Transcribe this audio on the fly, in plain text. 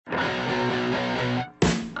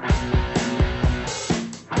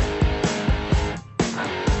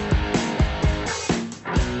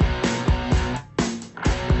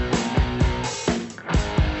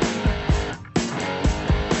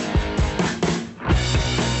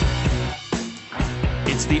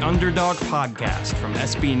the Underdog Podcast from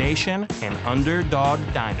SB Nation and Underdog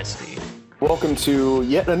Dynasty. Welcome to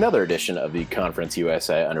yet another edition of the Conference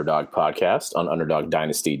USA Underdog Podcast on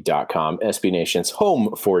UnderdogDynasty.com, SB Nation's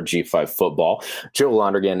home for G5 football. Joe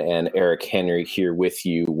Londergan and Eric Henry here with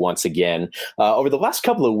you once again. Over the last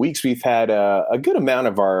couple of weeks, we've had a good amount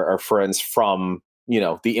of our friends from,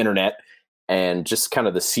 the internet and just kind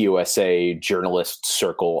of the CUSA journalist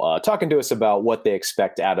circle talking to us about what they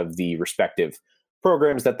expect out of the respective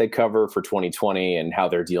programs that they cover for 2020 and how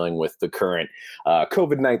they're dealing with the current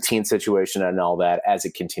COVID-19 situation and all that as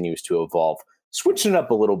it continues to evolve. Switching it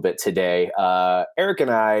up a little bit today, Eric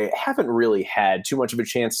and I haven't really had too much of a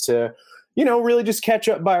chance to, really just catch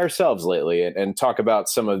up by ourselves lately and talk about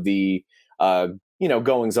some of the,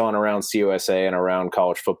 goings on around CUSA and around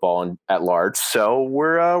college football and at large. So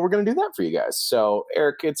we're going to do that for you guys. So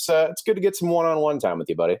Eric, it's good to get some one-on-one time with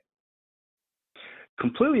you, buddy.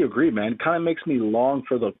 Completely agree, man. Kind of makes me long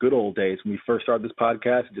for the good old days when we first started this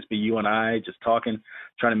podcast. It'd just be you and I just talking,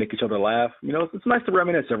 trying to make each other laugh. It's nice to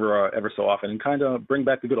reminisce ever so often and kind of bring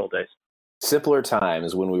back the good old days. Simpler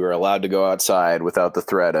times when we were allowed to go outside without the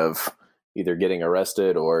threat of either getting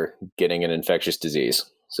arrested or getting an infectious disease.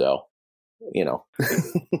 So,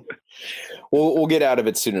 we'll get out of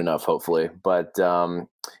it soon enough, hopefully. But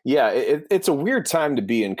it's a weird time to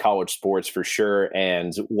be in college sports for sure.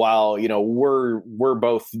 And while, we're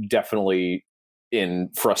both definitely in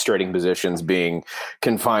frustrating positions being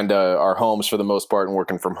confined to our homes for the most part and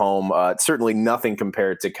working from home, it's certainly nothing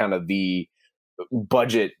compared to kind of the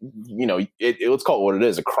budget, let's call it what it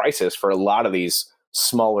is, a crisis for a lot of these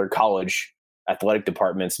smaller college athletic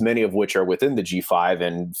departments, many of which are within the G5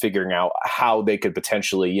 and figuring out how they could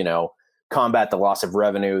potentially, combat the loss of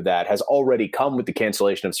revenue that has already come with the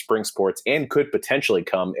cancellation of spring sports and could potentially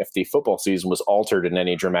come if the football season was altered in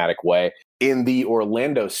any dramatic way. In the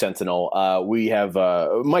Orlando Sentinel, we have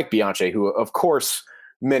Mike Bianchi, who, of course,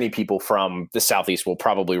 many people from the Southeast will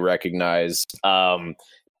probably recognize,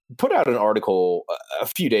 put out an article a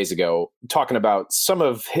few days ago talking about some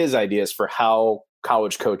of his ideas for how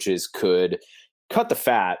college coaches could cut the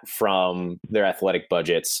fat from their athletic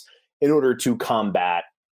budgets in order to combat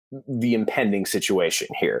the impending situation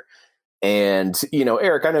here. And,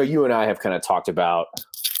 Eric, I know you and I have kind of talked about,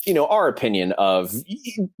 our opinion of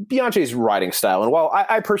Bianchi's writing style. And while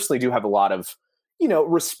I personally do have a lot of,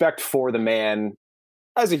 respect for the man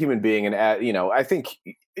as a human being, and, I think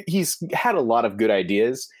he's had a lot of good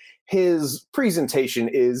ideas, his presentation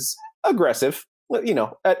is aggressive,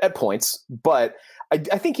 at points, but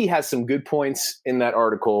I think he has some good points in that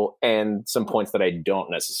article and some points that I don't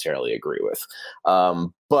necessarily agree with.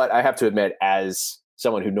 But I have to admit, as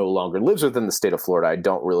someone who no longer lives within the state of Florida, I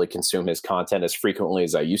don't really consume his content as frequently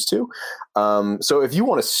as I used to. So if you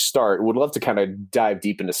want to start, would love to kind of dive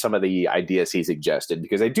deep into some of the ideas he suggested,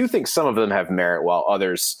 because I do think some of them have merit, while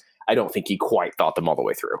others, I don't think he quite thought them all the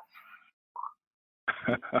way through.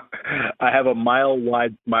 I have a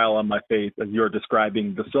mile-wide smile on my face as you're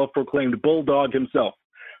describing the self-proclaimed bulldog himself,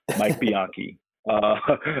 Mike Bianchi.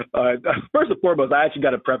 First and foremost, I actually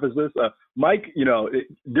got to preface this. Mike,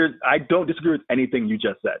 I don't disagree with anything you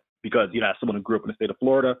just said, because, as someone who grew up in the state of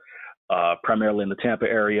Florida, primarily in the Tampa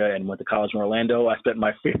area, and went to college in Orlando, I spent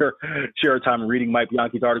my fair share of time reading Mike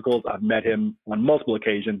Bianchi's articles. I've met him on multiple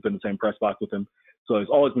occasions, been in the same press box with him. So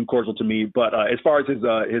it's always been cordial to me. But as far as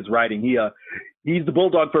his writing, he's the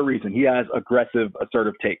bulldog for a reason. He has aggressive,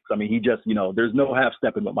 assertive takes. I mean, he just, there's no half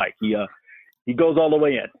stepping with Mike. He goes all the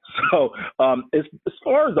way in. So as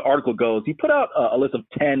far as the article goes, he put out a list of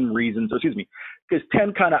 10 reasons,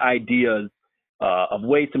 10 kind of ideas of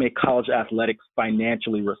ways to make college athletics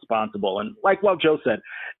financially responsible. And like what Joe said,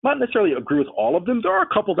 not necessarily agree with all of them. There are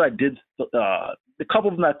a couple that a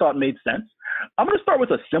couple of them I thought made sense. I'm going to start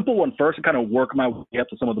with a simple one first and kind of work my way up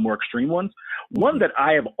to some of the more extreme ones. One that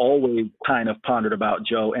I have always kind of pondered about,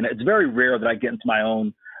 Joe, and it's very rare that I get into my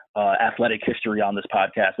own athletic history on this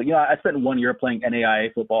podcast. But, I spent 1 year playing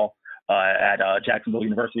NAIA football at Jacksonville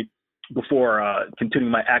University before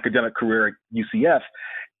continuing my academic career at UCF.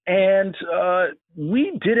 And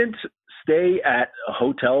we didn't stay at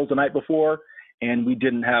hotels the night before, and we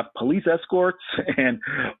didn't have police escorts and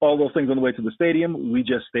all those things on the way to the stadium. We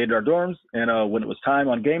just stayed in our dorms, and when it was time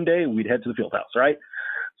on game day, we'd head to the field house, right?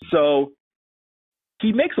 So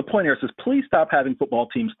he makes a point here, says, please stop having football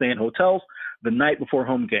teams stay in hotels the night before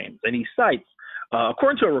home games. And he cites,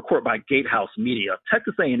 according to a report by Gatehouse Media,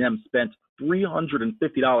 Texas A&M spent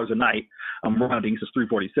 $350 a night, I'm rounding, this is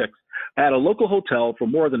 $346, at a local hotel for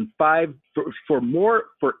more than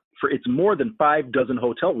its more than 5 dozen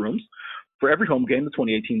hotel rooms for every home game in the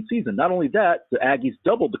 2018 season. Not only that, the Aggies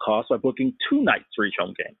doubled the cost by booking 2 nights for each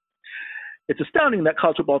home game. It's astounding that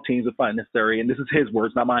college football teams would find it necessary, and this is his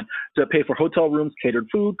words, not mine, to pay for hotel rooms, catered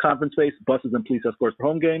food, conference space, buses, and police escorts for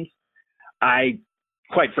home games. I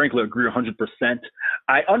quite frankly agree 100%.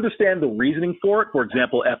 I understand the reasoning for it. For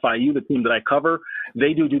example, FIU, the team that I cover,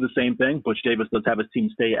 they do the same thing. Butch Davis does have his team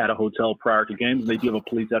stay at a hotel prior to games. They do have a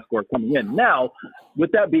police escort coming in. Now,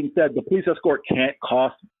 with that being said, the police escort can't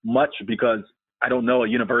cost much because I don't know a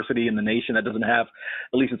university in the nation that doesn't have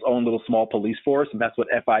at least its own little small police force, and that's what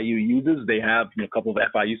FIU uses. They have a couple of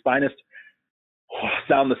FIU's finest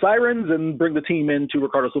sound the sirens and bring the team into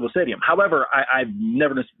Ricardo Silva Stadium. However, I've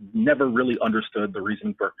never really understood the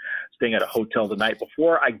reason for staying at a hotel the night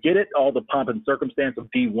before. I get it, all the pomp and circumstance of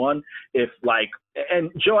D1.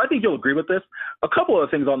 And Joe, I think you'll agree with this. A couple of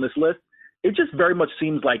things on this list, it just very much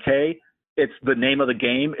seems like, hey, it's the name of the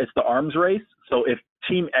game. It's the arms race. So if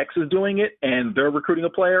Team X is doing it and they're recruiting a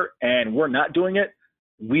player and we're not doing it,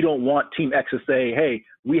 we don't want Team X to say, hey,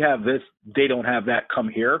 we have this, they don't have that, come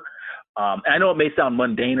here. I know it may sound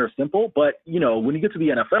mundane or simple, but, when you get to the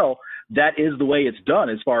NFL, that is the way it's done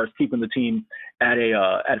as far as keeping the team at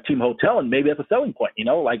a team hotel. And maybe that's a selling point,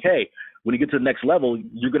 hey, when you get to the next level,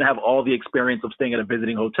 you're going to have all the experience of staying at a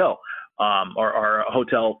visiting hotel or a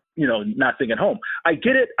hotel, not staying at home. I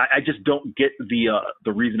get it. I just don't get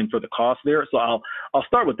the reasoning for the cost there. So I'll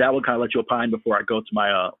start with that one, kind of let you opine before I go to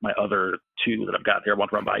my other two that I've got here. I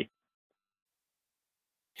want to run by.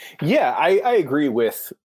 Yeah, I agree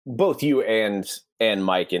with both you and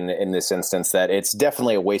Mike in this instance that it's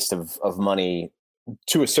definitely a waste of money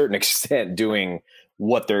to a certain extent doing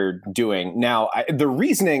what they're doing. Now, the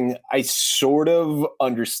reasoning I sort of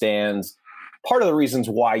understand. Part of the reasons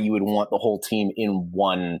why you would want the whole team in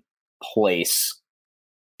one place,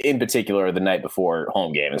 in particular the night before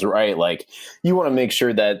home games, right? Like you want to make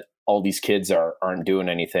sure that all these kids aren't doing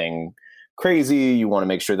anything crazy. You want to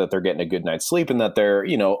make sure that they're getting a good night's sleep and that they're,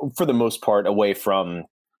 for the most part, away from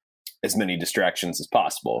as many distractions as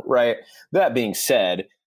possible, right? That being said,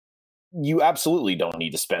 you absolutely don't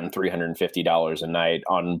need to spend $350 a night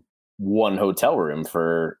on one hotel room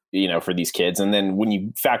for these kids. And then when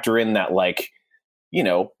you factor in that,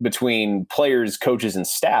 between players, coaches, and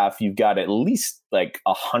staff, you've got at least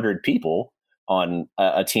 100 people on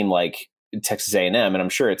a team like Texas A&M. And I'm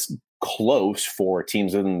sure it's close for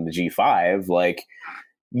teams within the G5.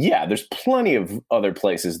 There's plenty of other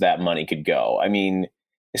places that money could go. I mean,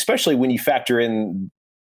 especially when you factor in,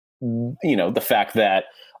 the fact that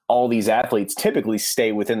all these athletes typically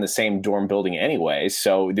stay within the same dorm building anyway.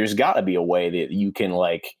 So there's got to be a way that you can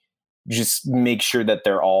just make sure that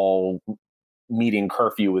they're all meeting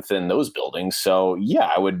curfew within those buildings. So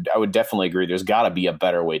yeah, I would definitely agree. There's got to be a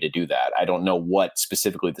better way to do that. I don't know what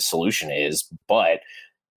specifically the solution is, but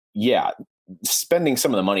yeah, spending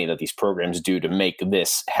some of the money that these programs do to make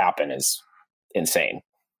this happen is insane.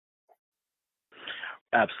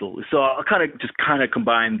 Absolutely. So I'll kind of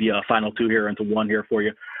combine the final two here into one here for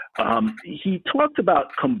you. He talked about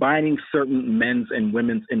combining certain men's and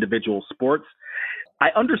women's individual sports. I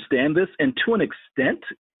understand this, and to an extent,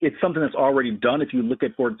 it's something that's already done. If you look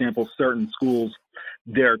at, for example, certain schools,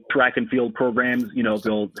 their track and field programs,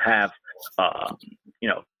 they'll have,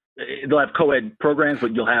 they'll have co-ed programs,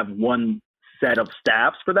 but you'll have one set of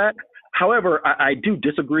staffs for that. However, I do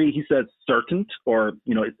disagree. He says certain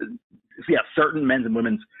men's and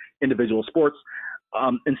women's individual sports.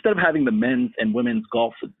 Instead of having the men's and women's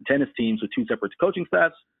golf and tennis teams with two separate coaching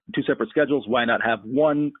staffs, two separate schedules, why not have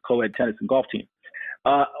one co-ed tennis and golf team?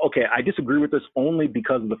 Okay, I disagree with this only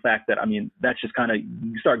because of the fact that, that's just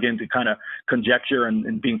you start getting to kind of conjecture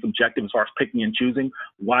and being subjective as far as picking and choosing.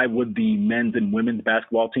 Why would the men's and women's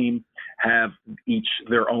basketball team have each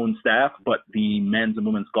their own staff, but the men's and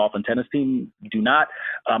women's golf and tennis team do not?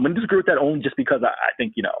 I'm going to disagree with that only just because I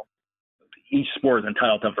think, each sport is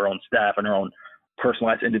entitled to have their own staff and their own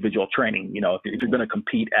personalized individual training. If you're going to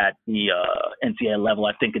compete at the NCAA level,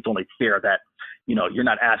 I think it's only fair that, you're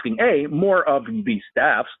not asking more of the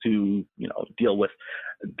staffs to, deal with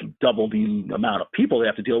double the amount of people they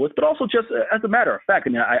have to deal with, but also just as a matter of fact,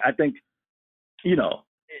 I think,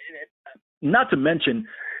 not to mention,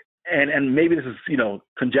 and maybe this is,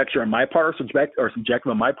 conjecture on my part or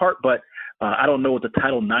subjective on my part, but I don't know what the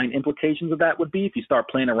Title IX implications of that would be if you start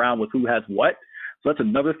playing around with who has what. So that's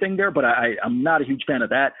another thing there, but I'm not a huge fan of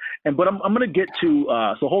that. But I'm going to get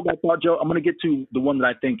to, so hold that thought, Joe. I'm going to get to the one that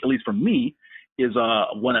I think, at least for me, is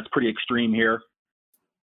one that's pretty extreme here.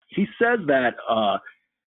 He says that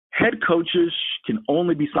head coaches can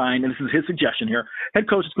only be signed, and this is his suggestion here, head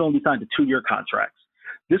coaches can only be signed to 2-year contracts.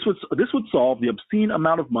 This would solve the obscene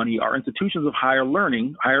amount of money our institutions of higher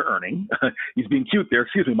earning, he's being cute there,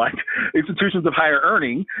 excuse me, Mike, institutions of higher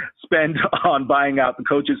earning spend on buying out the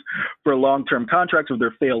coaches for long-term contracts with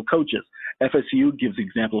their failed coaches. FSU gives the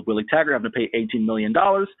example of Willie Taggart having to pay $18 million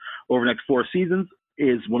over the next 4 seasons,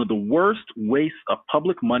 is one of the worst wastes of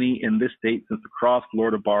public money in this state since the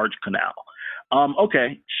Cross-Florida Barge Canal.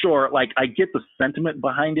 Okay, sure, like I get the sentiment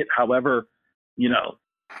behind it. However,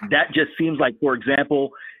 that just seems like, for example,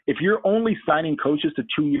 if you're only signing coaches to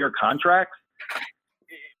 2-year contracts,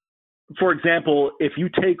 for example, if you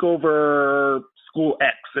take over school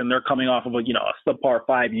X and they're coming off of a subpar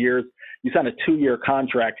 5 years, you sign a 2-year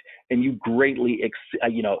contract and you greatly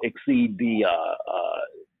exceed the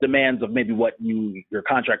demands of maybe what your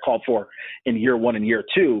contract called for in year 1 and year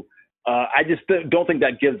 2. I just don't think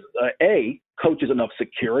that gives coaches enough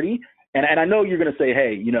security. And I know you're going to say,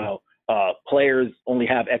 hey, players only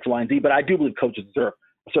have X, Y, and Z, but I do believe coaches deserve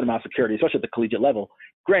a certain amount of security, especially at the collegiate level.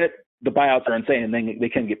 Granted, the buyouts are insane and then they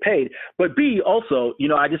can get paid. But B, also,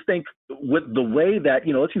 I just think with the way that,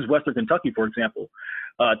 let's use Western Kentucky, for example.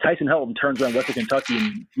 Tyson Helton turns around Western Kentucky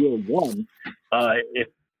in year 1. If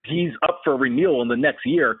he's up for renewal in the next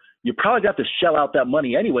year, you probably have to shell out that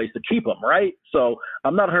money anyways to keep him, right? So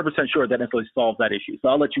I'm not 100% sure that necessarily solves that issue. So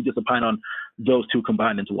I'll let you just opine on those two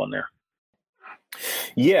combined into one there.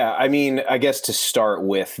 Yeah, I mean, I guess to start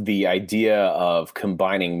with the idea of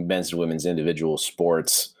combining men's and women's individual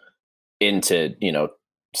sports into,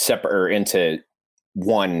 separate or into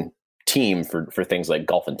one team for things like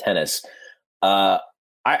golf and tennis,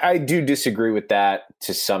 I do disagree with that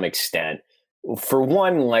to some extent. For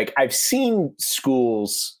one, like I've seen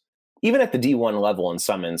schools, even at the D1 level in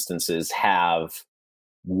some instances, have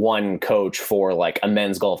one coach for like a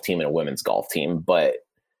men's golf team and a women's golf team. But,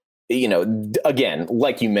 again,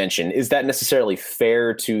 like you mentioned, is that necessarily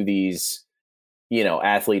fair to these,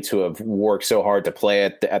 athletes who have worked so hard to play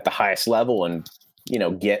at the highest level and,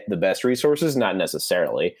 get the best resources? Not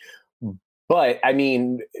necessarily. But I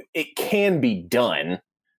mean, it can be done.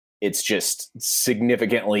 It's just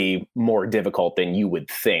significantly more difficult than you would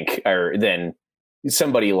think, or than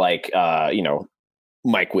somebody like,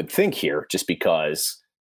 Mike would think here, just because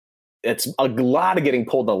it's a lot of getting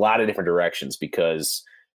pulled in a lot of different directions because,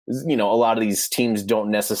 a lot of these teams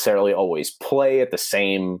don't necessarily always play at the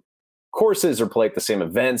same courses or play at the same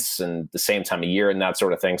events and the same time of year and that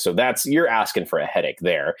sort of thing. So you're asking for a headache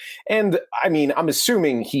there. And I mean, I'm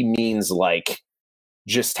assuming he means like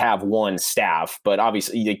just have one staff, but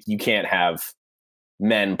obviously you can't have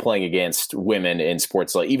men playing against women in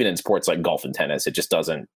sports, like even in sports like golf and tennis. It just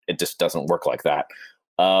doesn't work like that.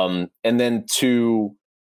 And then to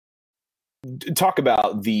talk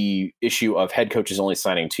about the issue of head coaches only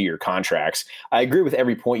signing 2-year contracts, I agree with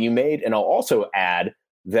every point you made. And I'll also add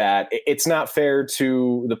that it's not fair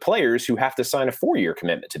to the players who have to sign a 4-year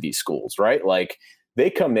commitment to these schools, right? Like they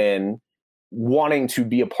come in wanting to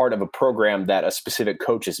be a part of a program that a specific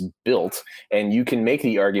coach has built. And you can make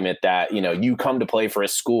the argument that, you come to play for a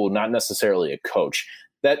school, not necessarily a coach.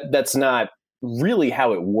 That's not really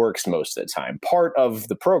how it works most of the time. Part of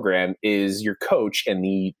the program is your coach and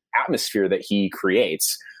the atmosphere that he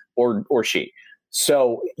creates or she.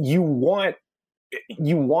 So you want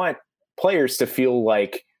players to feel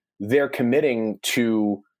like they're committing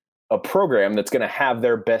to a program that's going to have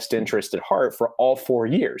their best interest at heart for all 4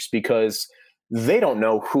 years, because they don't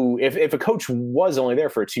know who, if a coach was only there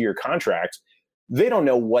for a 2-year contract, they don't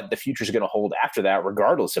know what the future is going to hold after that,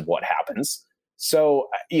 regardless of what happens. So,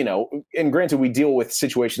 and granted, we deal with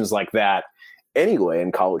situations like that anyway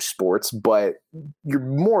in college sports, but you're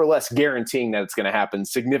more or less guaranteeing that it's going to happen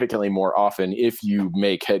significantly more often if you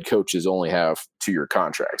make head coaches only have 2-year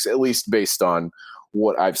contracts, at least based on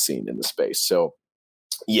what I've seen in the space. So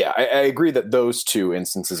yeah, I agree that those two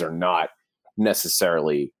instances are not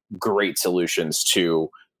necessarily great solutions to,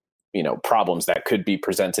 problems that could be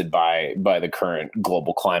presented by the current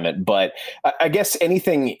global climate. But I guess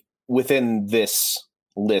anything within this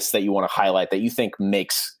list that you want to highlight that you think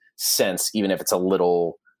makes sense, even if it's a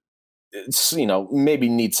little, maybe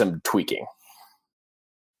needs some tweaking.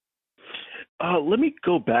 Let me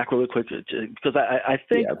go back really quick because I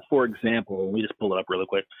think, for example, let me just pull it up really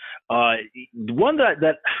quick. One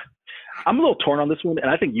that I'm a little torn on this one, and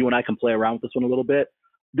I think you and I can play around with this one a little bit.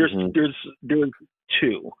 There's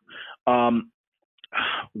two.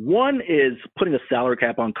 One is putting a salary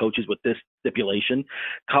cap on coaches with this stipulation: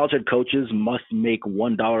 college head coaches must make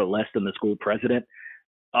 $1 less than the school president.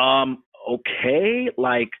 Okay,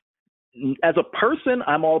 like as a person,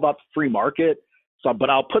 I'm all about free market. So,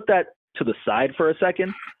 but I'll put that to the side for a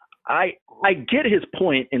second. I get his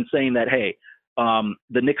point in saying that, hey,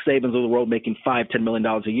 the Nick Sabans of the world making $5-10 million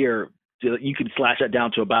a year, you can slash that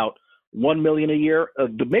down to about $1 million a year.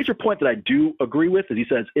 The major point that I do agree with is he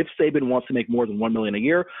says if Saban wants to make more than $1 million a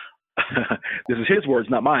year, this is his words,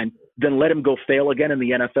 not mine, then let him go fail again in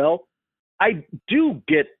the NFL. I do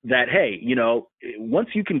get that, hey, you know, once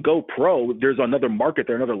you can go pro, there's another market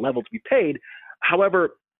there, another level to be paid.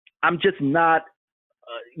 However, I'm just not,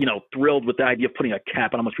 thrilled with the idea of putting a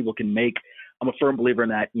cap on how much people can make. I'm a firm believer in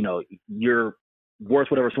that, you know, you're worth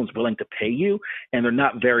whatever someone's willing to pay you, and there are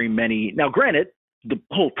not very many. Now, granted, the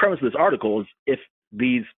whole premise of this article is if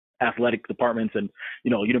these athletic departments and,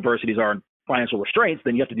 you know, universities are in financial restraints,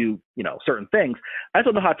 then you have to do, you know, certain things. I just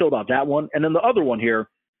don't know how I feel about that one. And then the other one here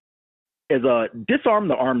is disarm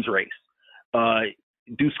the arms race.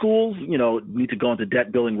 Do schools, you know, need to go into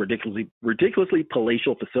debt building ridiculously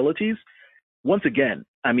palatial facilities? Once again,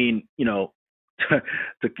 I mean, you know, to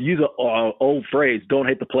use an old phrase, don't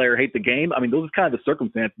hate the player, hate the game. I mean, those are kind of the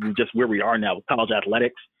circumstances of just where we are now with college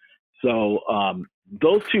athletics. So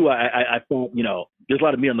those two, I thought, you know, there's a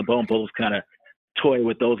lot of meat on the bone. Both kind of toy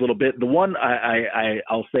with those a little bit. The one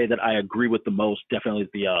I'll say that I agree with the most definitely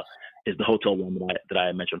is the hotel one that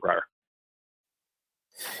I mentioned prior.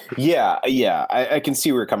 Yeah, I can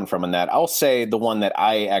see where you're coming from on that. I'll say the one that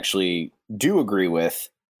I actually do agree with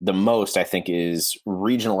the most, I think, is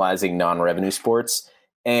regionalizing non-revenue sports.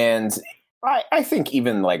 And I think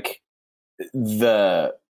even like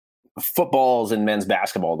the footballs and men's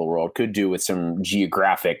basketball of the world could do with some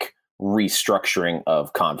geographic restructuring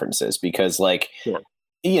of conferences, because like, sure,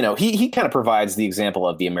 you know, he kind of provides the example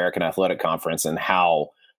of the American Athletic Conference and how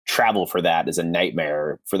travel for that is a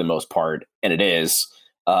nightmare for the most part. And it is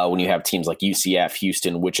when you have teams like UCF,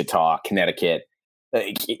 Houston, Wichita, Connecticut,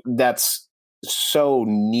 that's so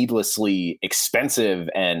needlessly expensive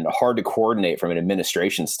and hard to coordinate from an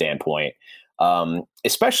administration standpoint,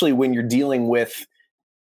 especially when you're dealing with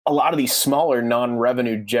a lot of these smaller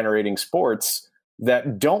non-revenue generating sports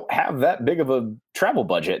that don't have that big of a travel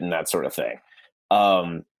budget and that sort of thing.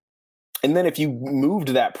 And then if you moved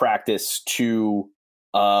that practice to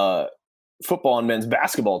football and men's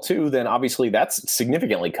basketball too, then obviously that's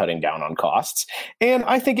significantly cutting down on costs. And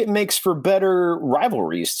I think it makes for better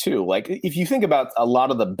rivalries too. Like if you think about a lot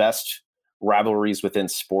of the best rivalries within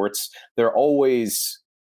sports, they're always,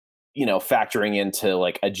 you know, factoring into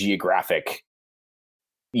like a geographic,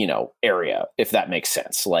 you know, area, if that makes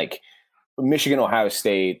sense. Like Michigan, Ohio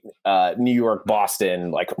State, New York, Boston,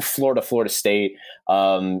 like Florida State,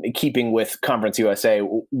 keeping with Conference USA,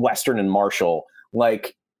 Western and Marshall,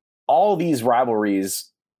 like all these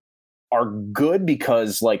rivalries are good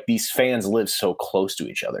because like these fans live so close to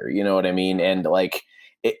each other, you know what I mean? And like,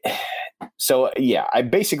 so yeah, I'm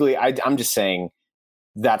just saying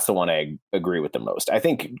that's the one I agree with the most. I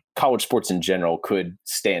think college sports in general could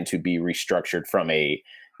stand to be restructured from a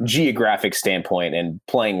geographic standpoint and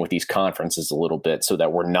playing with these conferences a little bit so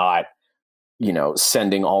that we're not, you know,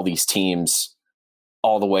 sending all these teams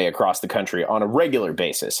all the way across the country on a regular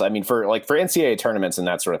basis. I mean, for NCAA tournaments and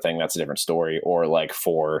that sort of thing, that's a different story, or like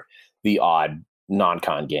for the odd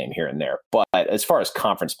non-con game here and there. But as far as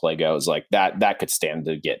conference play goes, like that could stand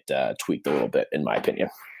to get tweaked a little bit, in my opinion.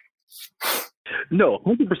 No,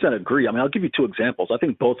 100% agree. I mean, I'll give you two examples. I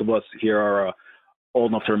think both of us here are old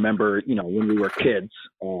enough to remember, you know, when we were kids,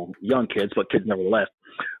 young kids, but kids nevertheless.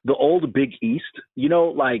 The old Big East, you know,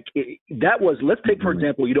 like that was, let's take, for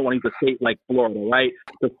example, you don't want to use a state like Florida, right?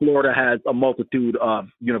 Because Florida has a multitude of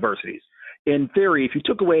universities. In theory, if you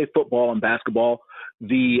took away football and basketball,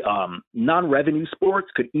 the non-revenue sports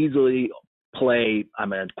could easily play, I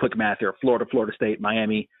mean, quick math here, Florida State,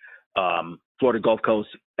 Miami, Florida Gulf Coast,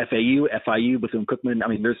 FIU, Bethune-Cookman. I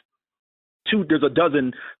mean, there's a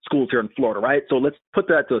dozen schools here in Florida, right? So let's put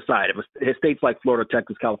that to the side. If states like Florida,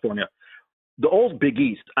 Texas, California, the old Big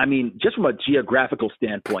East, I mean, just from a geographical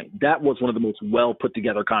standpoint, that was one of the most well put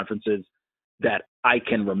together conferences that I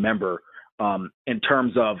can remember in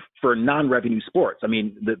terms of for non-revenue sports. I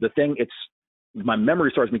mean, the thing, my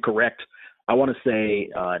memory serves me correct. I want to say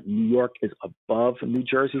New York is above New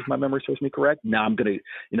Jersey, if my memory serves me correct. Now I'm going to,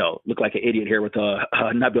 you know, look like an idiot here with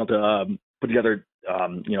not being able to put together,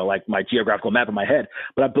 you know, like my geographical map in my head.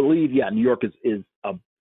 But I believe, yeah, New York is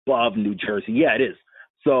above New Jersey. Yeah, it is.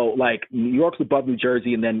 So like New York's above New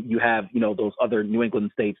Jersey, and then you have, you know, those other New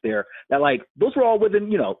England states there that like those were all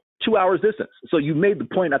within, you know, 2 hours distance. So you made the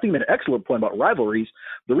point, I think you made an excellent point about rivalries.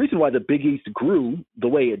 The reason why the Big East grew the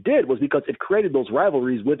way it did was because it created those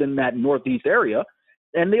rivalries within that Northeast area,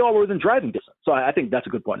 and they all were within driving distance. So I think that's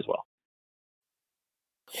a good point as well.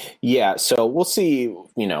 Yeah, so we'll see,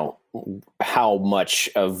 you know, how much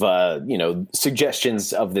of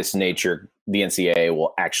suggestions of this nature the NCAA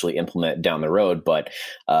will actually implement down the road, but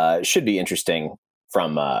it should be interesting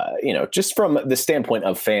from just from the standpoint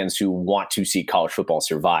of fans who want to see college football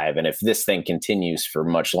survive. And if this thing continues for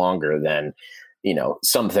much longer, then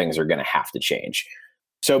some things are going to have to change.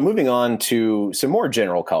 So moving on to some more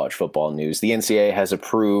general college football news, the NCAA has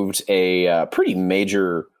approved a pretty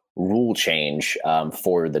major rule change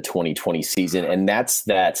for the 2020 season, and that's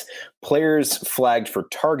that players flagged for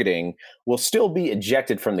targeting will still be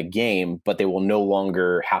ejected from the game, but they will no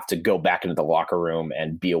longer have to go back into the locker room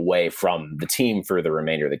and be away from the team for the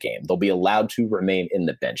remainder of the game. They'll be allowed to remain in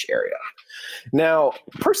the bench area. Now,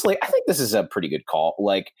 personally, I think this is a pretty good call.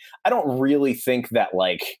 Like, I don't really think that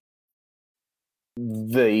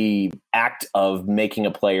the act of making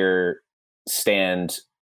a player stand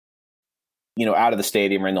out of the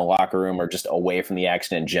stadium or in the locker room or just away from the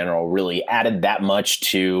accident in general really added that much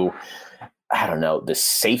to, I don't know, the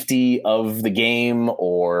safety of the game,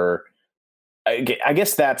 or I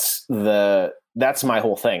guess that's my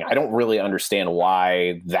whole thing. I don't really understand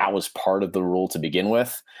why that was part of the rule to begin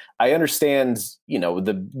with. I understand,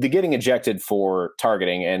 the getting ejected for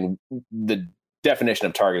targeting, and the definition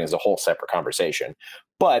of targeting is a whole separate conversation.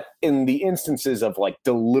 But in the instances of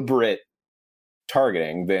deliberate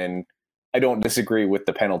targeting, then I don't disagree with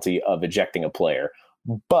the penalty of ejecting a player.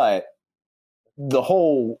 But the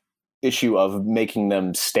whole issue of making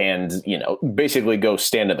them stand, basically go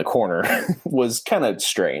stand in the corner was kind of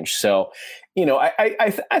strange. So,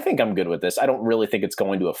 I think I'm good with this. I don't really think it's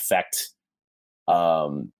going to affect,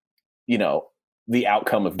 the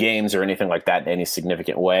outcome of games or anything like that in any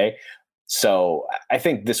significant way. So I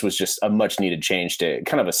think this was just a much needed change to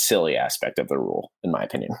kind of a silly aspect of the rule, in my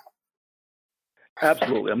opinion.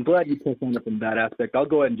 Absolutely. I'm glad you touched on it from that aspect. I'll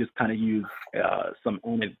go ahead and just kind of use some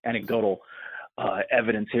anecdotal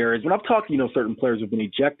evidence here. Is when I've talked to, certain players who've been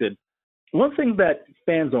ejected, one thing that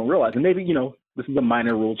fans don't realize, and maybe, this is a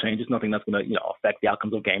minor rule change, it's nothing that's going to, affect the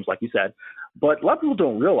outcomes of games, like you said, but a lot of people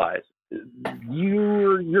don't realize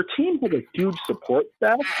your team has a huge support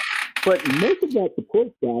staff, but most of that support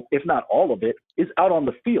staff, if not all of it, is out on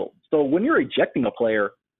the field. So when you're ejecting a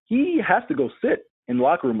player, he has to go sit in the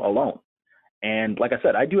locker room alone. And like I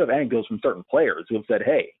said, I do have anecdotes from certain players who have said,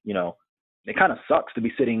 hey, it kind of sucks to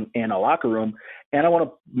be sitting in a locker room. And I want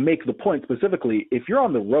to make the point specifically, if you're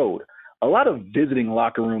on the road, a lot of visiting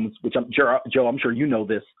locker rooms, which Joe, I'm sure you know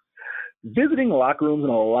this, visiting locker rooms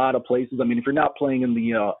in a lot of places. I mean, if you're not playing in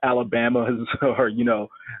the Alabamas or,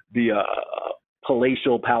 the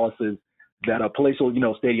palatial palaces, that palatial,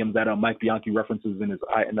 stadiums that Mike Bianchi references in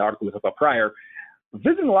the article we talked about prior,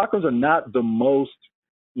 visiting locker rooms are not the most,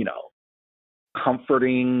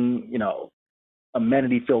 comforting,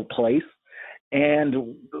 amenity-filled place.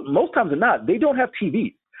 And most times than not, they don't have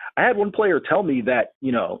TVs. I had one player tell me that,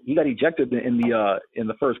 he got ejected in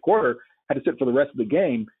the first quarter, had to sit for the rest of the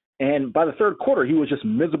game. And by the third quarter, he was just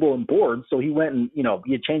miserable and bored. So he went and,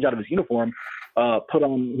 he had changed out of his uniform, put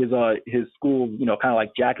on his school, kind of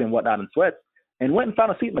like jacket and whatnot and sweats, and went and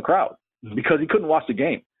found a seat in the crowd because he couldn't watch the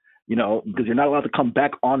game, because you're not allowed to come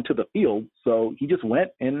back onto the field. So he just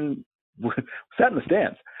went and sat in the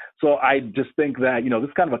stands. So I just think that, this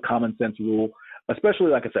is kind of a common sense rule,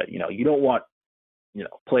 especially, like I said, you don't want,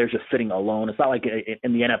 players just sitting alone. It's not like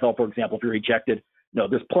in the NFL, for example, if you're ejected,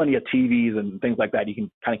 there's plenty of TVs and things like that. You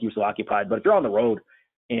can kind of keep yourself occupied. But if you're on the road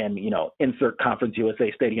and, insert Conference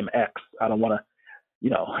USA Stadium X, I don't want to,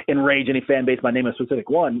 enrage any fan base by naming a specific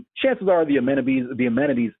one. Chances are the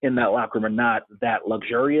amenities in that locker room are not that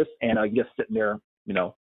luxurious. And you're just sitting there,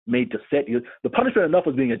 made to sit. The punishment enough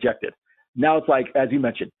was being ejected. Now it's like, as you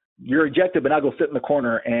mentioned, you're ejected, but now go sit in the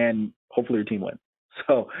corner and hopefully your team wins.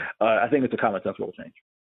 So I think it's a common sense rule change.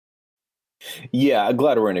 Yeah, I'm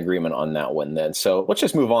glad we're in agreement on that one then. So let's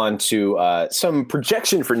just move on to some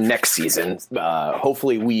projection for next season.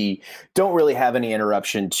 Hopefully we don't really have any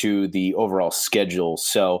interruption to the overall schedule.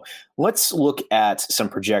 So let's look at some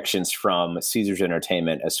projections from Caesars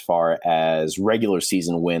Entertainment as far as regular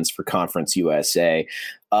season wins for Conference USA.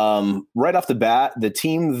 Right off the bat, the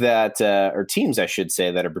team that, or teams I should say,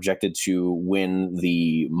 that are projected to win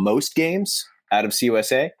the most games out of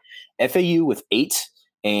CUSA, FAU with 8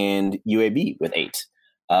 and UAB with 8.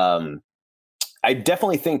 I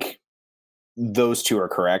definitely think those two are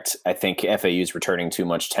correct. I think FAU is returning too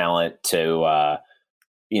much talent to,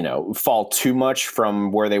 fall too much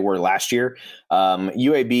from where they were last year.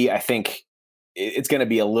 UAB, I think it's going to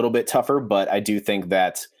be a little bit tougher, but I do think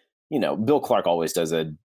that, Bill Clark always does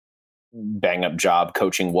a bang up job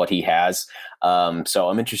coaching what he has. So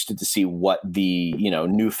I'm interested to see what the,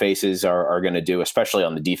 new faces are going to do, especially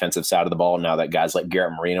on the defensive side of the ball now that guys like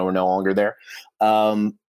Garrett Marino are no longer there.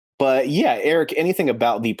 But yeah, Eric, anything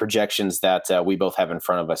about the projections that we both have in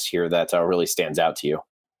front of us here that really stands out to you?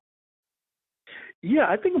 Yeah,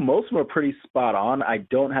 I think most of them are pretty spot on. I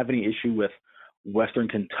don't have any issue with Western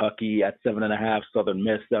Kentucky at 7.5, Southern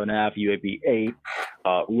Miss 7.5, UAB 8,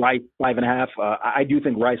 Rice 5.5. I do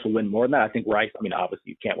think Rice will win more than that. I think Rice, obviously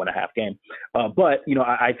you can't win a half game, but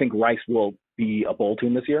I think Rice will be a bowl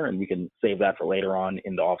team this year, and we can save that for later on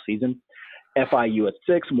in the off season. FIU at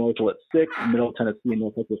 6, Marshall at 6, Middle Tennessee and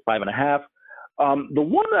North Texas 5.5. The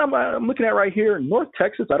one I'm looking at right here, North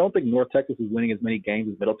Texas. I don't think North Texas is winning as many games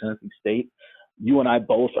as Middle Tennessee State. You and I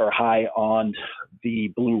both are high on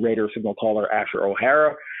the Blue Raider signal caller, Asher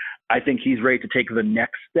O'Hara. I think he's ready to take the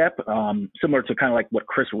next step, similar to kind of like what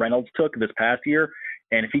Chris Reynolds took this past year.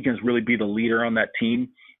 And if he can really be the leader on that team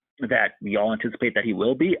that we all anticipate that he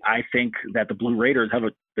will be, I think that the Blue Raiders have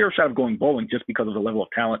a fair shot of going bowling just because of the level of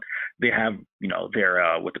talent they have,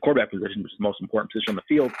 they're with the quarterback position, which is the most important position on the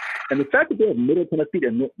field. And the fact that they have Middle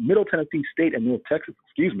Tennessee State and North Texas,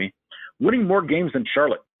 winning more games than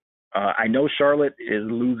Charlotte. I know Charlotte is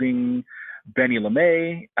losing Benny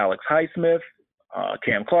LeMay, Alex Highsmith,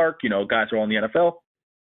 Cam Clark, guys who are all in the NFL.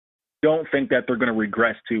 Don't think that they're going to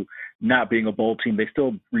regress to not being a bowl team. They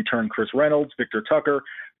still return Chris Reynolds, Victor Tucker,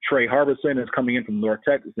 Trey Harbison is coming in from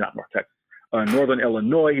Northern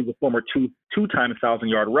Illinois. He's a former two-time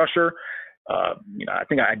 1,000-yard rusher. I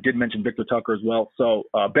think I did mention Victor Tucker as well. So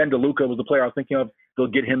Ben DeLuca was the player I was thinking of. They'll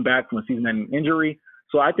get him back from a season-ending injury.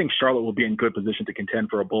 So I think Charlotte will be in good position to contend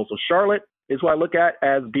for a bowl. So Charlotte is who I look at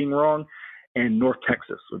as being wrong, and North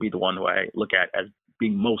Texas would be the one who I look at as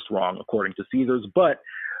being most wrong according to Caesars. But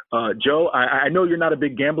Joe, I know you're not a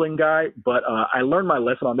big gambling guy, but I learned my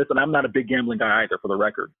lesson on this, and I'm not a big gambling guy either, for the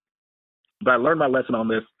record. But I learned my lesson on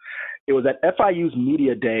this. It was at FIU's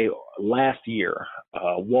media day last year.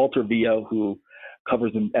 Walter Villa, who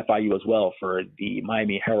covers in FIU as well for the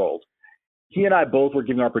Miami Herald, he and I both were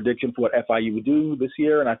giving our prediction for what FIU would do this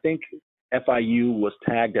year, and I think FIU was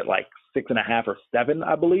tagged at like 6.5 or 7,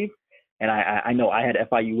 I believe. And I know I had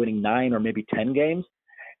FIU winning 9 or maybe 10 games.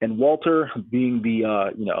 And Walter, being the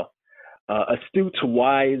astute,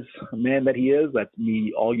 wise man that he is, that's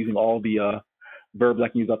me using all the verbs I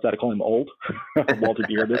can use outside of calling him old. Walter,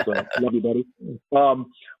 do you hear this? Love you, buddy.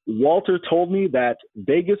 Walter told me that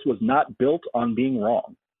Vegas was not built on being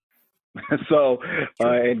wrong. So,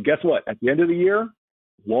 and guess what? At the end of the year,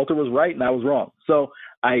 Walter was right and I was wrong. So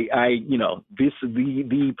the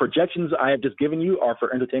projections I have just given you are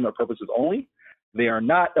for entertainment purposes only. They are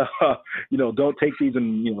not, don't take these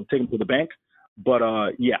and, take them to the bank. But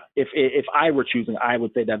if I were choosing, I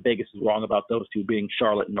would say that Vegas is wrong about those two being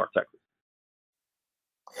Charlotte and North Texas.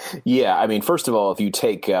 Yeah, first of all, if you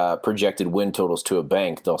take projected win totals to a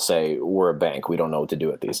bank, they'll say, we're a bank. We don't know what to do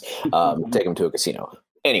with these. Take them to a casino.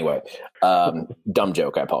 Anyway, dumb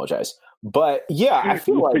joke. I apologize. But yeah, I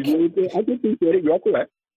feel like I think you said it. You're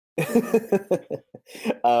correct.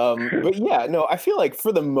 But yeah, no, I feel like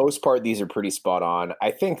for the most part, these are pretty spot on.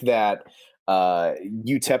 I think that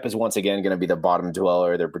UTEP is once again going to be the bottom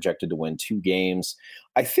dweller. They're projected to win 2 games.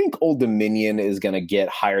 I think Old Dominion is going to get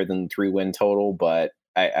higher than 3-win total, but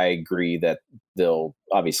I agree that they'll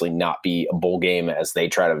obviously not be a bowl game as they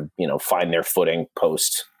try to, find their footing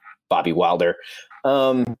post Bobby Wilder.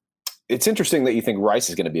 It's interesting that you think Rice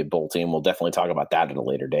is going to be a bowl team. We'll definitely talk about that at a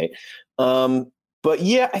later date. But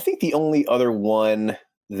yeah, I think the only other one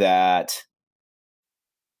that,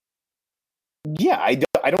 I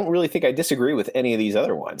don't really think I disagree with any of these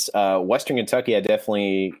other ones. Western Kentucky, I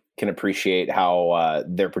definitely can appreciate how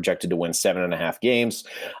they're projected to win 7.5 games.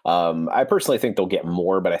 I personally think they'll get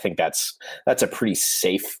more, but I think that's a pretty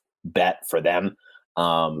safe bet for them.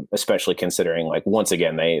 Especially considering, like, once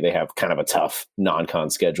again, they have kind of a tough non-con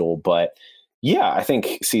schedule. But yeah, I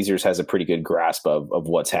think Caesars has a pretty good grasp of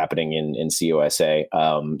what's happening in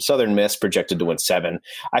CUSA. Southern Miss projected to win 7.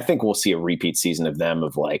 I think we'll see a repeat season of them,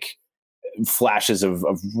 of like flashes of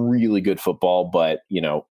really good football, but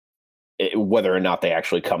whether or not they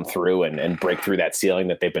actually come through and break through that ceiling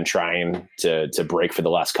that they've been trying to break for the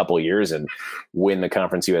last couple of years and win the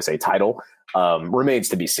Conference USA title remains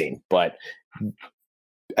to be seen. But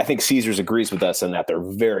I think Caesars agrees with us in that they're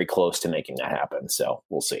very close to making that happen. So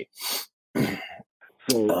we'll see.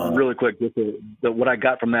 So really quick, what I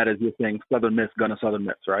got from that is you're saying Southern Miss gonna Southern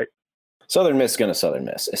Miss, right? Southern Miss gonna Southern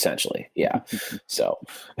Miss, essentially. Yeah. So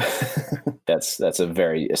that's a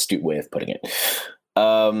very astute way of putting it.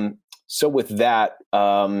 So with that,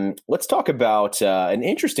 let's talk about an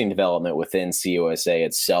interesting development within CUSA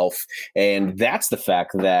itself, and that's the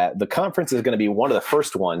fact that the conference is going to be one of the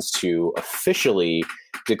first ones to officially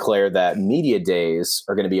declare that media days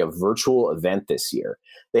are going to be a virtual event this year.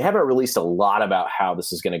 They haven't released a lot about how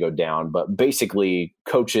this is going to go down, but basically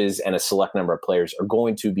coaches and a select number of players are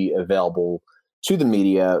going to be available to the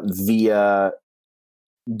media via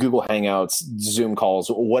Google Hangouts, Zoom calls,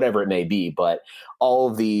 whatever it may be, but all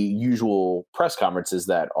of the usual press conferences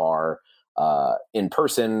that are in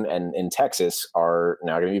person and in Texas are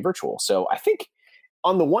now going to be virtual. So I think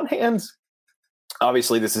on the one hand,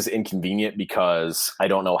 obviously this is inconvenient because I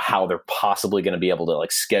don't know how they're possibly going to be able to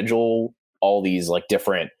like schedule all these like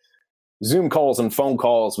different Zoom calls and phone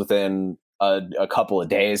calls within a couple of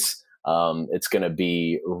days. It's going to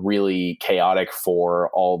be really chaotic for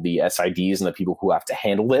all the SIDs and the people who have to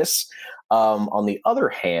handle this. On the other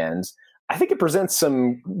hand, I think it presents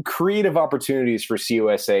some creative opportunities for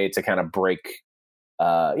CUSA to kind of break,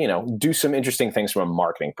 do some interesting things from a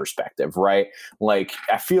marketing perspective, right? Like,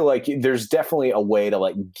 I feel like there's definitely a way to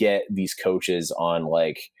like get these coaches on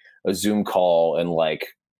like a Zoom call and like,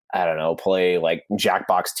 I don't know, play like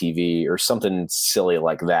Jackbox TV or something silly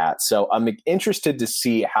like that. So I'm interested to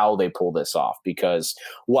see how they pull this off, because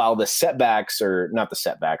while the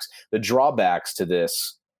drawbacks to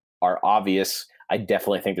this are obvious, I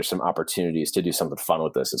definitely think there's some opportunities to do something fun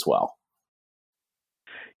with this as well.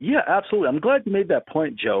 Yeah, absolutely. I'm glad you made that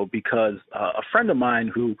point, Joe, because a friend of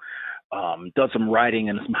mine who does some writing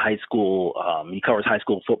in some high school, he covers high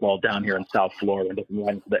school football down here in South Florida and does some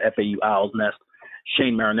writing for the FAU Owl's Nest,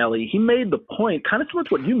 Shane Marinelli, he made the point, kind of similar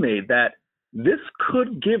to what you made, that this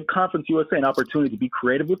could give Conference USA an opportunity to be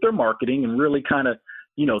creative with their marketing and really kind of,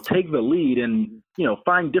 take the lead and,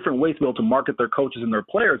 find different ways to be able to market their coaches and their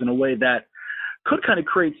players in a way that could kind of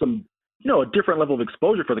create some, a different level of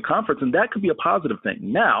exposure for the conference. And that could be a positive thing.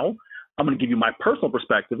 Now, I'm going to give you my personal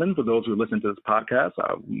perspective. And for those who listen to this podcast,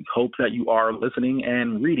 we hope that you are listening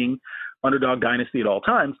and reading Underdog Dynasty at all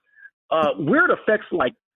times. Where it affects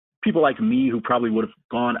like people like me who probably would have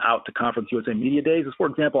gone out to Conference USA Media Days is, for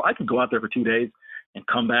example, I could go out there for 2 days and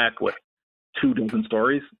come back with 2 dozen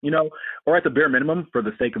stories, or at the bare minimum, for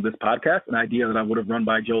the sake of this podcast, an idea that I would have run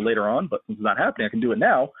by Joe later on, but since it's not happening, I can do it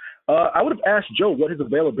now. I would have asked Joe what his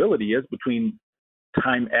availability is between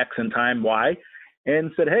time X and time Y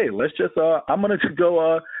and said, hey, let's just, I'm going to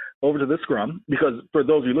go over to the Scrum, because for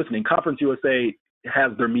those of you listening, Conference USA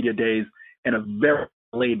has their media days in a very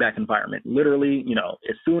laid back environment. Literally,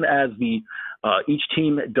 as soon as each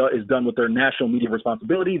team is done with their national media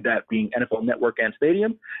responsibility, that being NFL Network and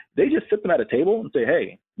Stadium, they just sit them at a table and say,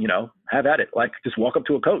 hey, have at it. Like, just walk up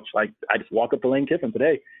to a coach. Like, I just walk up to Lane Kiffin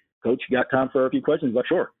today. Coach, you got time for a few questions? He's like,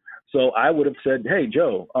 sure. So I would have said, hey,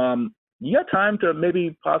 Joe, you got time to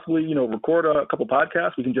maybe possibly, record a couple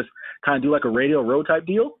podcasts? We can just kind of do like a Radio Row type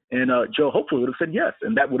deal. And Joe hopefully would have said yes.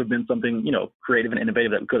 And that would have been something, creative and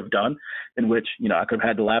innovative that we could have done, in which, I could have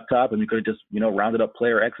had the laptop and we could have just, rounded up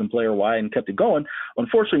player X and player Y and kept it going.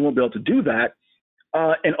 Unfortunately, we won't be able to do that.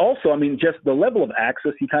 And also, just the level of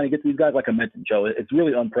access you kind of get to these guys, like I mentioned, Joe, it's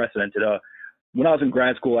really unprecedented. When I was in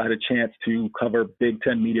grad school, I had a chance to cover Big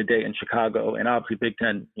Ten Media Day in Chicago. And obviously Big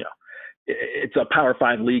Ten, it's a Power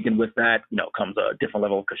 5 league, and with that, comes a different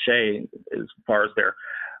level of cachet as far as their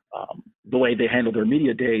the way they handle their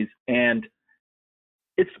media days. And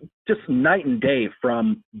it's just night and day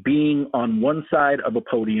from being on one side of a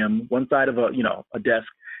podium, one side of a desk,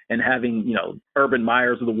 and having Urban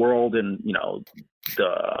Meyers of the world and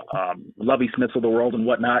the Lovie Smiths of the world and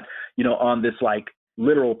whatnot, on this like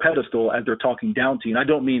literal pedestal as they're talking down to you. And I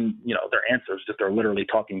don't mean their answers, just they're literally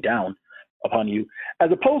talking down upon you, as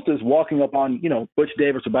opposed to walking up on, Butch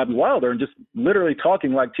Davis or Bobby Wilder and just literally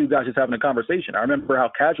talking like two guys just having a conversation. I remember how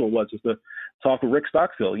casual it was just to talk with Rick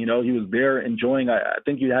Stockstill. He was there enjoying, I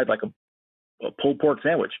think he had like a pulled pork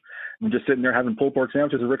sandwich and just sitting there having pulled pork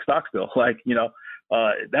sandwiches with Rick Stockstill.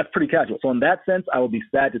 That's pretty casual. So in that sense, I would be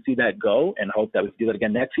sad to see that go and hope that we can do that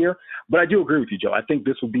again next year. But I do agree with you, Joe. I think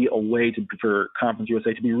this would be a way for Conference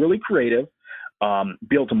USA to be really creative,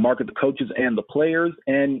 be able to market the coaches and the players,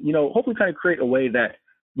 and, hopefully kind of create a way that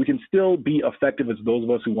we can still be effective as those of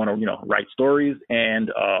us who want to, write stories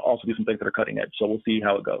and also do some things that are cutting edge. So we'll see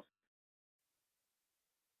how it goes.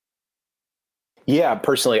 Yeah,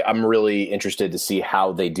 personally, I'm really interested to see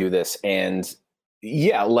how they do this. And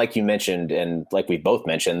yeah, like you mentioned, and like we both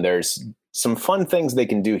mentioned, there's some fun things they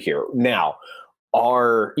can do here. Now,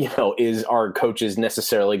 is our coaches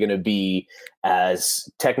necessarily going to be as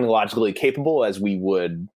technologically capable as we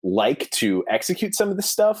would like to execute some of this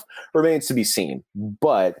stuff? Remains to be seen.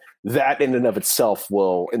 But that in and of itself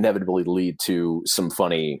will inevitably lead to some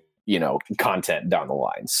funny, content down the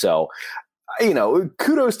line. So,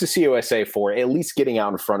 kudos to CUSA for at least getting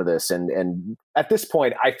out in front of this. And at this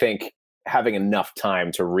point, I think having enough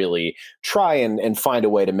time to really try and find a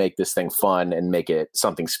way to make this thing fun and make it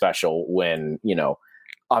something special when,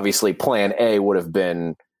 obviously plan A would have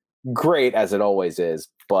been great, as it always is,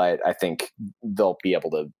 but I think they'll be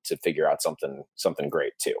able to figure out something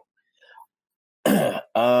great too.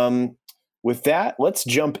 With that, let's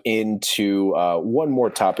jump into one more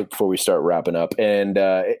topic before we start wrapping up. And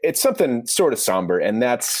it's something sort of somber, and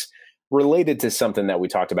that's related to something that we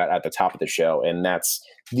talked about at the top of the show. And that's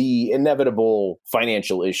the inevitable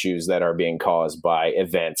financial issues that are being caused by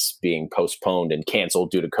events being postponed and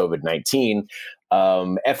canceled due to COVID-19.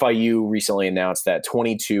 FIU recently announced that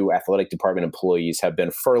 22 athletic department employees have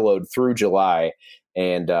been furloughed through July,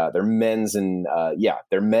 and their men's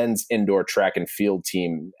indoor track and field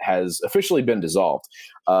team has officially been dissolved.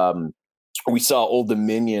 We saw Old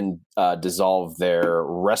Dominion dissolve their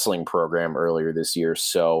wrestling program earlier this year.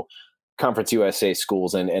 So Conference USA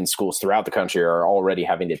schools and schools throughout the country are already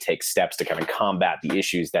having to take steps to kind of combat the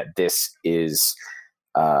issues that this is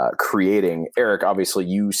creating. Eric, obviously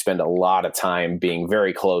you spend a lot of time being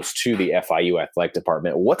very close to the FIU athletic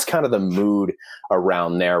department. What's kind of the mood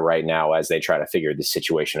around there right now as they try to figure this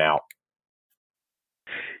situation out?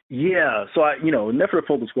 Yeah. So never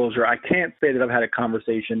full disclosure, I can't say that I've had a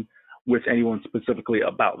conversation with anyone specifically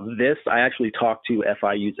about this. I actually talked to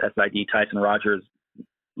FIU's SID Tyson Rogers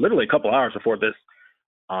literally a couple hours before this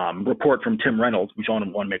report from Tim Reynolds. We want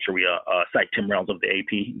to make sure we cite Tim Reynolds of the AP.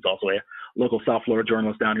 He's also a local South Florida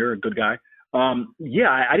journalist down here, a good guy. I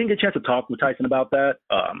didn't get a chance to talk with Tyson about that.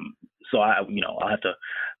 So I'll have to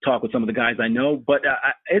talk with some of the guys I know, but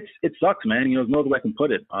it sucks, man. There's no other way I can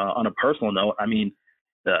put it. On a personal note, I mean,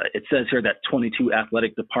 it says here that 22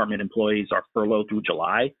 athletic department employees are furloughed through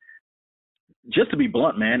July. Just to be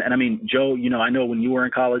blunt, man. And I mean, Joe, I know when you were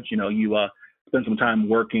in college, you spend some time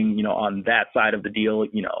working, on that side of the deal,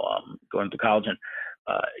 going to college, and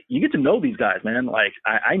you get to know these guys, man. Like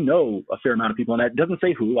I know a fair amount of people, and that doesn't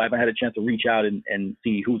say who. I haven't had a chance to reach out and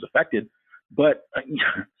see who's affected, but I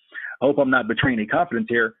hope I'm not betraying any confidence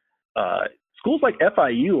here. Schools like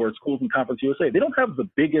FIU or schools in Conference USA, they don't have the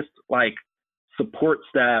biggest support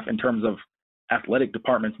staff in terms of athletic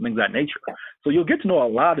departments and things of that nature. So you'll get to know a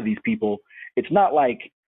lot of these people. It's not like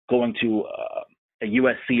going to a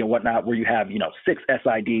USC and whatnot, where you have, 6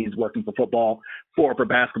 SIDs working for football, 4 for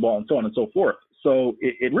basketball, and so on and so forth. So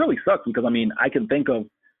it really sucks because, I mean, I can think of,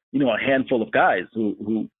 a handful of guys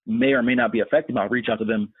who may or may not be affected. I'll reach out to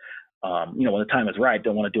them, when the time is right.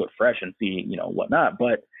 Don't want to do it fresh and see, whatnot.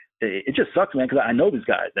 But it just sucks, man, because I know these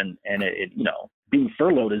guys, and being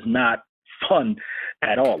furloughed is not fun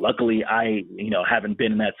at all. Luckily, I, haven't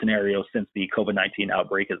been in that scenario since the COVID-19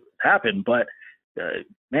 outbreak has happened. But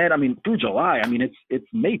man, I mean, through July, I mean, it's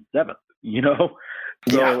May 7th,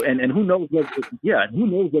 So, yeah. and who knows who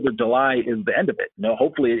knows whether July is the end of it.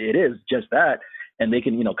 Hopefully it is just that, and they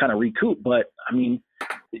can, kind of recoup. But I mean,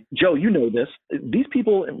 Joe, this, these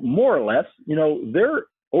people more or less, they're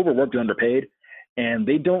overworked and underpaid, and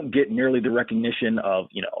they don't get nearly the recognition of,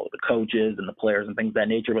 the coaches and the players and things of that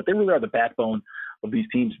nature, but they really are the backbone of these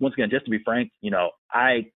teams. Once again, just to be frank,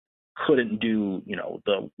 I couldn't do,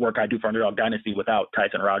 the work I do for Underdog Dynasty without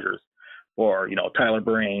Tyson Rogers or, Tyler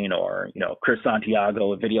Brain or, Chris Santiago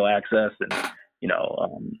with Video Access and,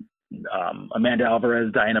 Amanda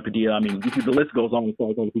Alvarez, Diana Padilla. I mean, the list goes on with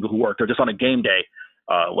all the people who work. They're just on a game day,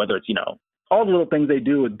 whether it's, all the little things they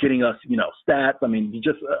do with getting us, stats. I mean,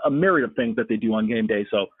 just a myriad of things that they do on game day.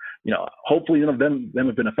 So, hopefully none of them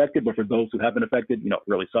have been affected, but for those who have been affected, it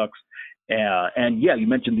really sucks. And yeah, you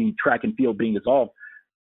mentioned the track and field being dissolved.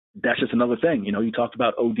 That's just another thing. You talked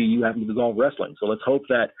about ODU having to dissolve wrestling. So let's hope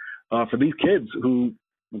that for these kids who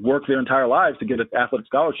work their entire lives to get an athletic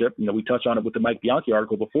scholarship, we touched on it with the Mike Bianchi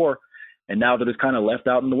article before, and now that it's kind of left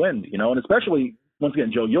out in the wind, and especially, once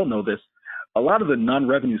again, Joe, you'll know this, a lot of the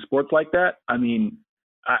non-revenue sports like that, I mean,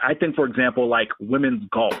 I think, for example, like women's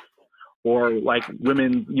golf or like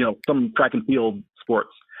women's, some track and field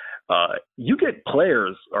sports, you get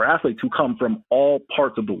players or athletes who come from all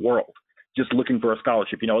parts of the world just looking for a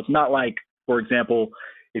scholarship. It's not like, for example,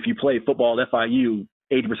 if you play football at FIU,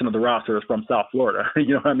 80% of the roster is from South Florida.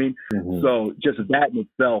 You know what I mean? Mm-hmm. So just that in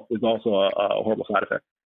itself is also a horrible side effect.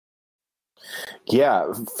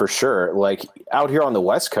 Yeah, for sure. Like out here on the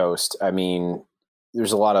West Coast, I mean,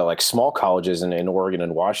 there's a lot of like small colleges in Oregon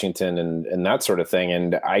and Washington and that sort of thing.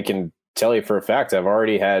 And I can tell you for a fact, I've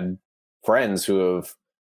already had friends who have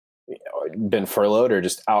been furloughed or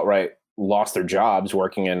just outright lost their jobs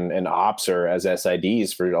working in ops or as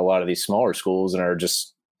SIDs for a lot of these smaller schools and are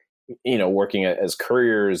just, working as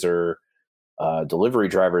couriers or delivery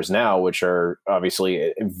drivers now, which are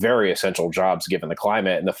obviously very essential jobs given the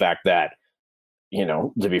climate and the fact that,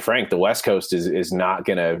 to be frank, the West Coast is not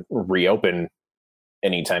going to reopen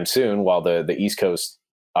anytime soon, while the East Coast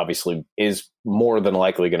obviously is more than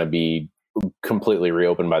likely going to be completely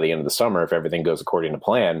reopened by the end of the summer if everything goes according to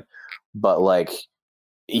plan. But I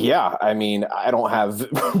don't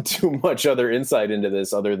have too much other insight into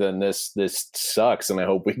this other than this sucks, and I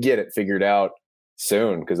hope we get it figured out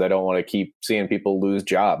soon, because I don't want to keep seeing people lose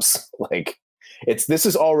jobs. This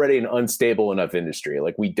is already an unstable enough industry.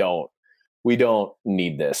 We don't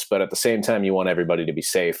need this, but at the same time, you want everybody to be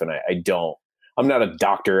safe. And I'm not a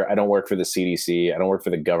doctor. I don't work for the CDC. I don't work for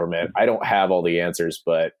the government. I don't have all the answers,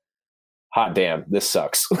 but hot damn, this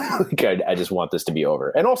sucks. I just want this to be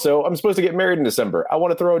over. And also, I'm supposed to get married in December. I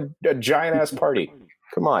want to throw a giant ass party.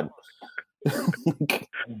 Come on.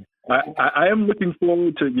 I am looking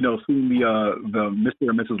forward to seeing the Mr.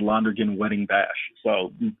 and Mrs. Lonergan wedding bash.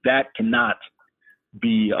 So that cannot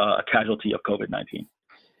be a casualty of COVID-19.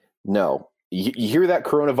 No. You hear that,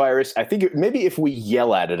 coronavirus? I think maybe if we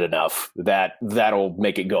yell at it enough, that'll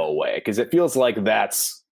make it go away, because it feels like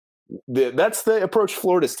that's the approach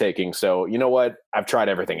Florida's taking. So you know what? I've tried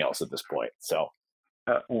everything else at this point. So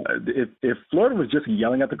if Florida was just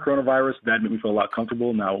yelling at the coronavirus, that'd make me feel a lot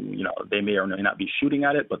comfortable. Now, they may or may not be shooting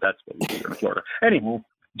at it, but that's what we do here in Florida. Anyway,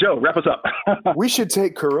 Joe, wrap us up. We should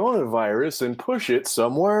take coronavirus and push it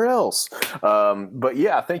somewhere else. But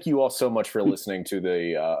yeah, thank you all so much for listening to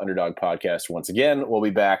the Underdog Podcast once again. We'll be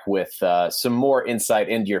back with some more insight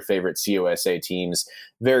into your favorite COSA teams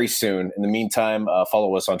very soon. In the meantime,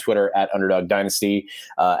 follow us on Twitter at Underdog Dynasty,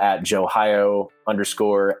 at JoeHio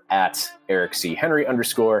 _, at Eric C. Henry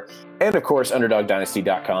 _, and of course,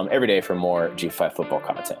 UnderdogDynasty.com every day for more G5 football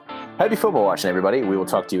content. Happy football watching, everybody. We will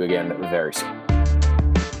talk to you again very soon.